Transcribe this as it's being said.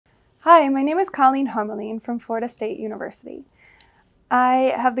Hi, my name is Colleen from Florida State University.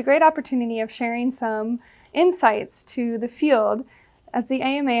 I have the great opportunity of sharing some insights to the field as the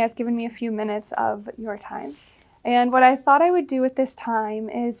AMA has given me a few minutes of your time. And what I thought I would do at this time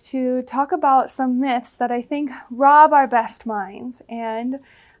is to talk about some myths that I think rob our best minds and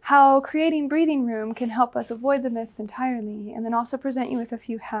how creating breathing room can help us avoid the myths entirely, and then also present you with a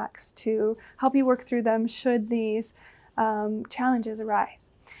few hacks to help you work through them should these challenges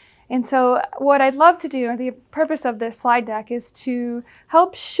arise. And so what I'd love to do, or the purpose of this slide deck, is to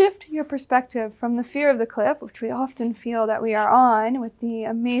help shift your perspective from the fear of the cliff, which we often feel that we are on with the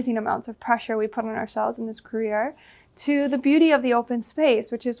amazing amounts of pressure we put on ourselves in this career, to the beauty of the open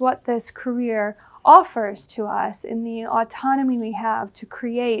space, which is what this career offers to us in the autonomy we have to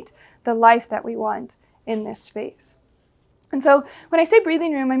create the life that we want in this space. And so when I say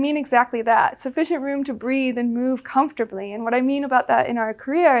breathing room, I mean exactly that, sufficient room to breathe and move comfortably. And what I mean about that in our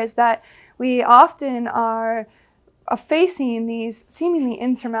career is that we often are facing these seemingly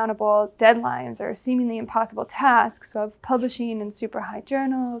insurmountable deadlines or seemingly impossible tasks of publishing in super high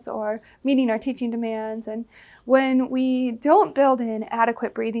journals or meeting our teaching demands. And when we don't build in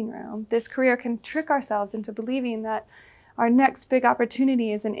adequate breathing room, this career can trick ourselves into believing that our next big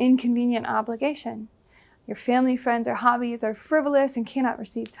opportunity is an inconvenient obligation. Your family, friends, or hobbies are frivolous and cannot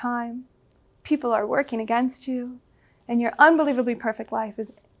receive time. People are working against you, and your unbelievably perfect life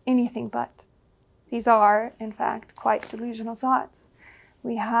is anything but. These are, in fact, quite delusional thoughts.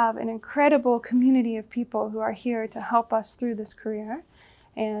 We have an incredible community of people who are here to help us through this career,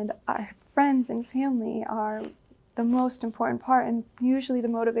 and our friends and family are the most important part and usually the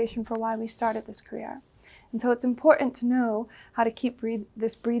motivation for why we started this career. And so it's important to know how to keep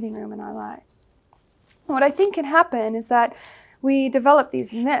this breathing room in our lives. What I think can happen is that we develop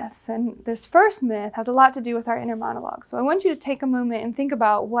these myths, and this first myth has a lot to do with our inner monologue. So I want you to take a moment and think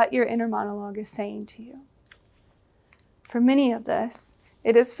about what your inner monologue is saying to you. For many of this,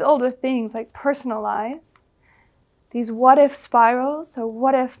 it is filled with things like personal lies, these what-if spirals. So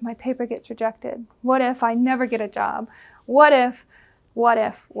what if my paper gets rejected? What if I never get a job? What if, what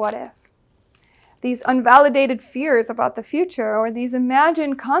if, what if? These unvalidated fears about the future or these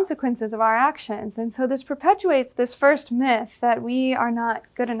imagined consequences of our actions. And so this perpetuates this first myth that we are not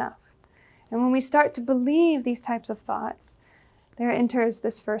good enough. And when we start to believe these types of thoughts, there enters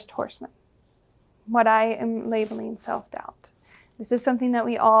this first horseman, what I am labeling self-doubt. This is something that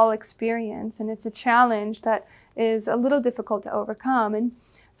we all experience, and it's a challenge that is a little difficult to overcome. And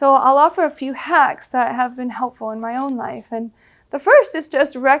so I'll offer a few hacks that have been helpful in my own life. And the first is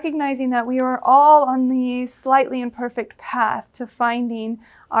just recognizing that we are all on the slightly imperfect path to finding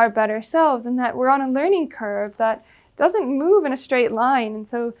our better selves, and that we're on a learning curve that doesn't move in a straight line. And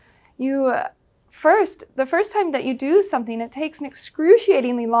so the first time that you do something, it takes an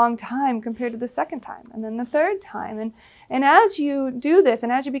excruciatingly long time compared to the second time, and then the third time. And as you do this,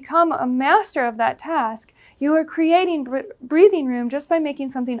 and as you become a master of that task, you are creating breathing room just by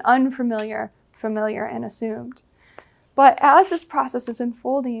making something unfamiliar familiar and assumed. But as this process is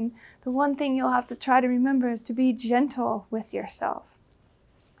unfolding, the one thing you'll have to try to remember is to be gentle with yourself.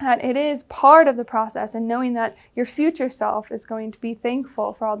 That it is part of the process, and knowing that your future self is going to be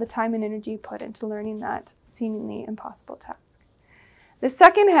thankful for all the time and energy put into learning that seemingly impossible task. The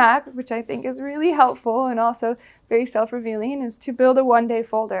second hack, which I think is really helpful and also very self-revealing, is to build a one-day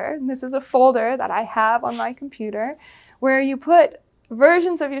folder. And this is a folder that I have on my computer where you put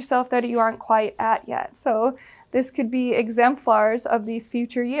versions of yourself that you aren't quite at yet. So this could be exemplars of the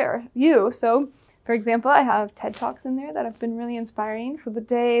future you. So, for example, I have TED Talks in there that have been really inspiring for the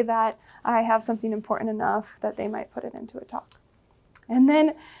day that I have something important enough that they might put it into a talk. And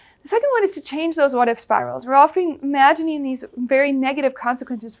then the second one is to change those what-if spirals. We're often imagining these very negative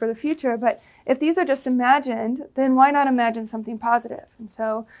consequences for the future, but if these are just imagined, then why not imagine something positive? And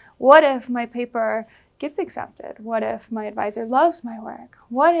so, what if my paper gets accepted? What if my advisor loves my work?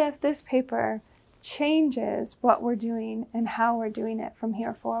 What if this paper changes what we're doing and how we're doing it from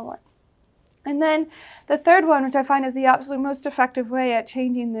here forward? And then the third one, which I find is the absolute most effective way at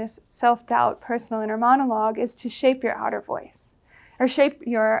changing this self-doubt personal inner monologue, is to shape your outer voice. Or shape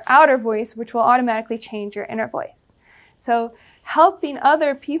your outer voice, which will automatically change your inner voice. So helping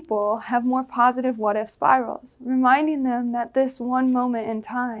other people have more positive what-if spirals, reminding them that this one moment in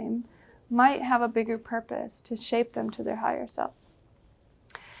time might have a bigger purpose to shape them to their higher selves.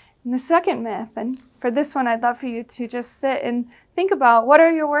 And the second myth, and for this one I'd love for you to just sit and think about, what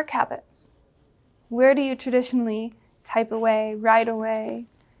are your work habits? Where do you traditionally type away, write away,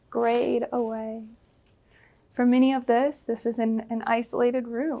 grade away? For many of this is in an isolated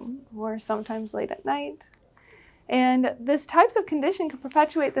room, or sometimes late at night. And this types of condition can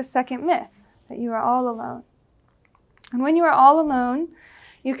perpetuate the second myth, that you are all alone. And when you are all alone,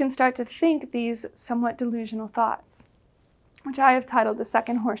 you can start to think these somewhat delusional thoughts, which I have titled the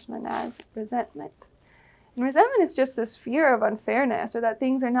second horseman as resentment. And resentment is just this fear of unfairness, or that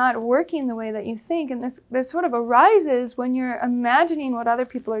things are not working the way that you think. And this sort of arises when you're imagining what other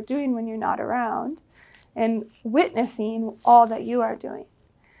people are doing when you're not around and witnessing all that you are doing.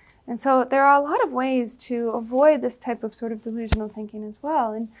 And so there are a lot of ways to avoid this type of sort of delusional thinking as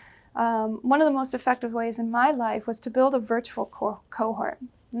well. And one of the most effective ways in my life was to build a virtual cohort.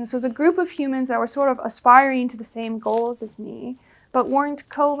 And this was a group of humans that were sort of aspiring to the same goals as me, but weren't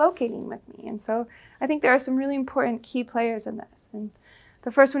co-locating with me. And so I think there are some really important key players in this. And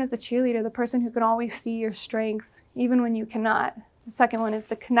the first one is the cheerleader, the person who can always see your strengths, even when you cannot. The second one is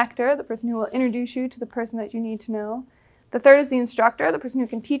the connector, the person who will introduce you to the person that you need to know. The third is the instructor, the person who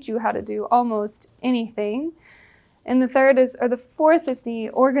can teach you how to do almost anything. And the fourth is the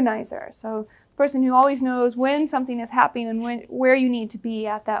organizer. So the person who always knows when something is happening and where you need to be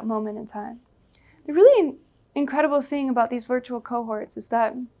at that moment in time. The really incredible thing about these virtual cohorts is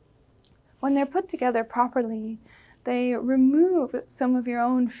that when they're put together properly, they remove some of your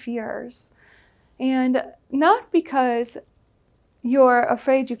own fears. And not because you're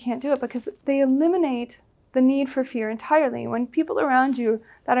afraid you can't do it, because they eliminate the need for fear entirely. When people around you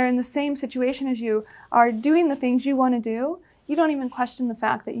that are in the same situation as you are doing the things you want to do, you don't even question the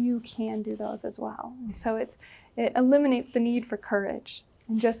fact that you can do those as well. And so it eliminates the need for courage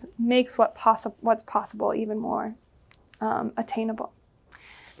and just makes what's possible even more attainable.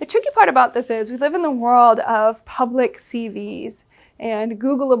 The tricky part about this is we live in the world of public CVs and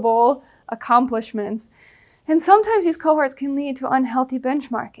Googleable accomplishments. And sometimes these cohorts can lead to unhealthy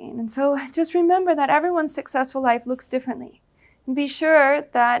benchmarking. And so just remember that everyone's successful life looks differently. And be sure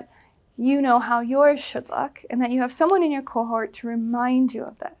that you know how yours should look and that you have someone in your cohort to remind you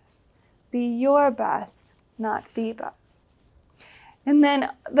of this. Be your best, not the best. And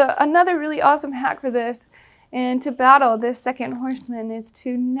then another really awesome hack for this and to battle this second horseman is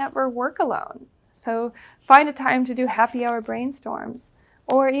to never work alone. So find a time to do happy hour brainstorms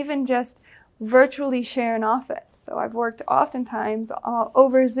or even just virtually share an office. So I've worked oftentimes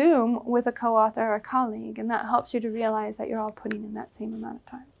over Zoom with a co-author or a colleague, and that helps you to realize that you're all putting in that same amount of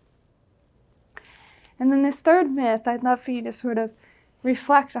time. And then this third myth, I'd love for you to sort of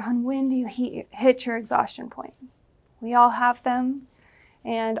reflect on when do you hit your exhaustion point. We all have them,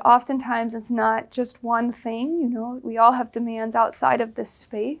 and oftentimes it's not just one thing, we all have demands outside of this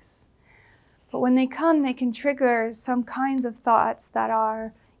space. But when they come, they can trigger some kinds of thoughts that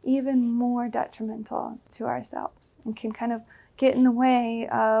are even more detrimental to ourselves and can kind of get in the way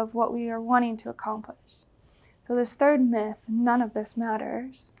of what we are wanting to accomplish. So this third myth, none of this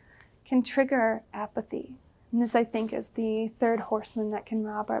matters, can trigger apathy. And this, I think, is the third horseman that can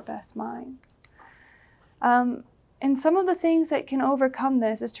rob our best minds. And some of the things that can overcome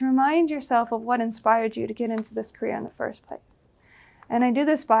this is to remind yourself of what inspired you to get into this career in the first place. And I do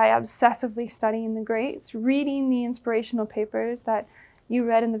this by obsessively studying the greats, reading the inspirational papers that you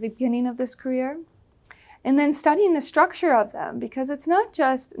read in the beginning of this career, and then studying the structure of them, because it's not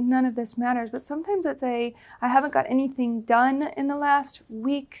just none of this matters, but sometimes it's I haven't got anything done in the last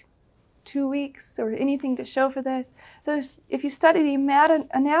week, 2 weeks, or anything to show for this. So if you study the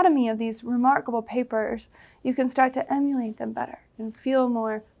anatomy of these remarkable papers, you can start to emulate them better and feel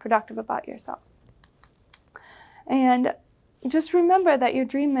more productive about yourself. And just remember that your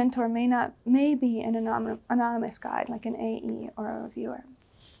dream mentor may be an anonymous guide, like an AE or a reviewer.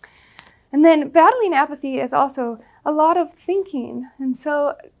 And then battling apathy is also a lot of thinking. And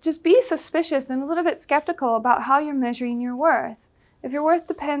so just be suspicious and a little bit skeptical about how you're measuring your worth. If your worth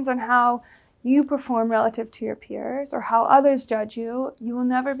depends on how you perform relative to your peers or how others judge you, you will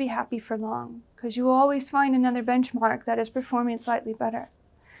never be happy for long, because you will always find another benchmark that is performing slightly better.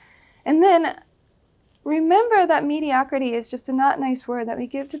 And then remember that mediocrity is just a not nice word that we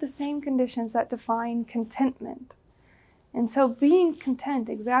give to the same conditions that define contentment. And so being content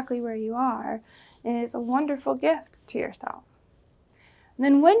exactly where you are is a wonderful gift to yourself. And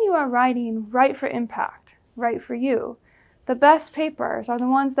then when you are writing, write for impact, write for you. The best papers are the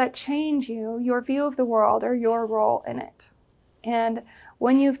ones that change you, your view of the world, or your role in it. And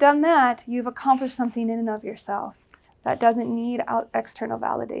when you've done that, you've accomplished something in and of yourself that doesn't need external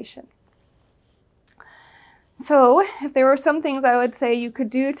validation. So if there were some things I would say you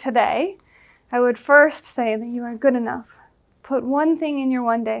could do today, I would first say that you are good enough. Put one thing in your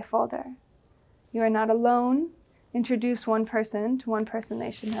one-day folder. You are not alone. Introduce one person to one person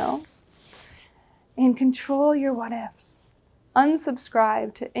they should know. And control your what-ifs.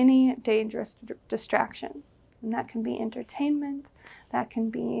 Unsubscribe to any dangerous distractions. And that can be entertainment, that can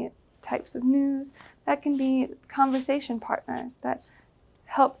be types of news, that can be conversation partners that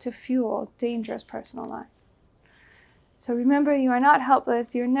help to fuel dangerous personal lives. So remember, you are not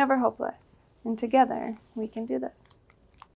helpless, you're never hopeless. And together, we can do this.